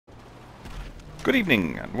Good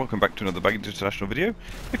evening and welcome back to another Baggins International video.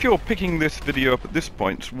 If you're picking this video up at this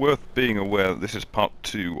point, it's worth being aware that this is part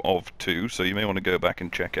 2 of 2, so you may want to go back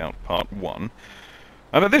and check out part 1.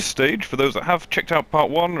 And at this stage, for those that have checked out part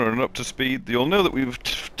 1 or are up to speed, you'll know that we've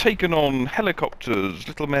taken on helicopters,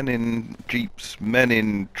 little men in jeeps, men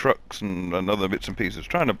in trucks and other bits and pieces,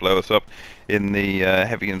 trying to blow us up in the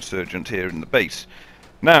HVY Insurgent here in the base.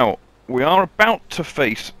 Now, we are about to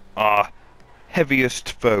face our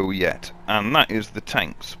heaviest foe yet, and that is the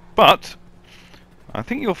tanks. But I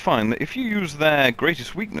think you'll find that if you use their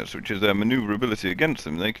greatest weakness, which is their maneuverability against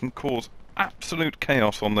them, they can cause absolute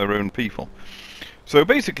chaos on their own people. So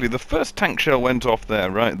basically the first tank shell went off there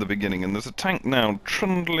right at the beginning, and there's a tank now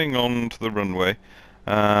trundling onto the runway.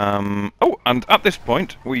 Oh, and at this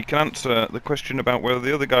point we can answer the question about whether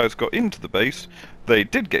the other guys got into the base. They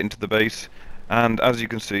did get into the base, and as you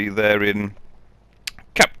can see they're in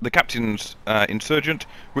the captain's Insurgent,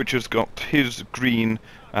 which has got his green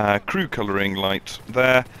crew colouring light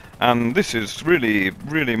there, and this is really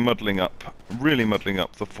muddling up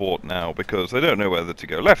the fort now, because they don't know whether to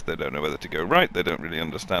go left, they don't know whether to go right, they don't really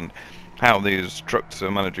understand how these trucks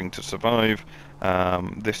are managing to survive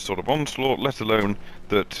this sort of onslaught, let alone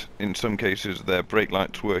that in some cases their brake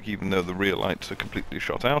lights work even though the rear lights are completely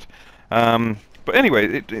shot out. But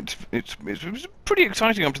anyway, it's pretty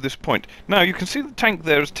exciting up to this point. Now you can see the tank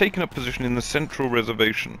there has taken up position in the central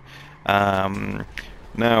reservation.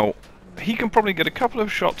 Now he can probably get a couple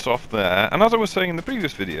of shots off there, and as I was saying in the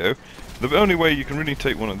previous video, the only way you can really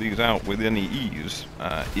take one of these out with any ease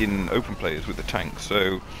in open play is with the tank.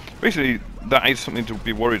 So basically that is something to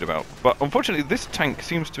be worried about. But unfortunately this tank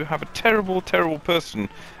seems to have a terrible person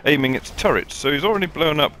aiming its turrets. So he's already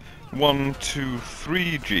blown up 1, 2,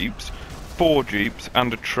 3 jeeps, 4 jeeps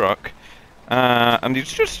and a truck, and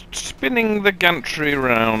he's just spinning the gantry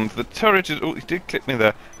around. The turret is, oh, he did clip me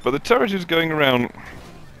there, but the turret is going around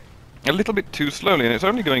a little bit too slowly, and it's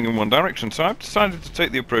only going in one direction, so I've decided to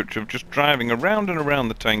take the approach of just driving around and around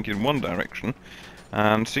the tank in one direction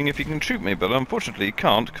and seeing if he can shoot me. But unfortunately he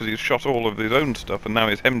can't, because he's shot all of his own stuff and now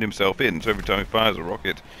he's hemmed himself in, so every time he fires a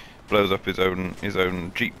rocket blows up his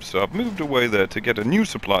own jeeps. So I've moved away there to get a new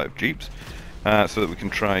supply of jeeps, so that we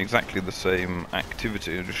can try exactly the same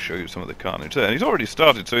activity. I'll just show you some of the carnage there. And he's already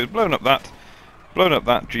started, so he's blown up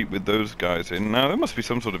that jeep with those guys in. Now there must be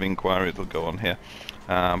some sort of inquiry that'll go on here,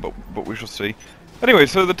 but we shall see. Anyway,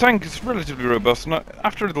 so the tank is relatively robust, and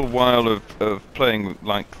after a little while of playing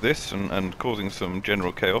like this and causing some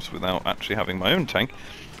general chaos without actually having my own tank,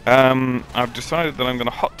 I've decided that I'm going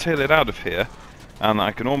to hot tail it out of here, and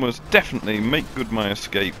I can almost definitely make good my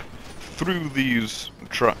escape through these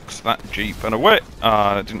trucks, that jeep, and away.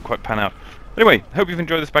 It didn't quite pan out. Anyway, hope you've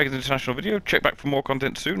enjoyed this Baggins International video. Check back for more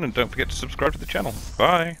content soon, and don't forget to subscribe to the channel.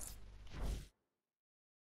 Bye.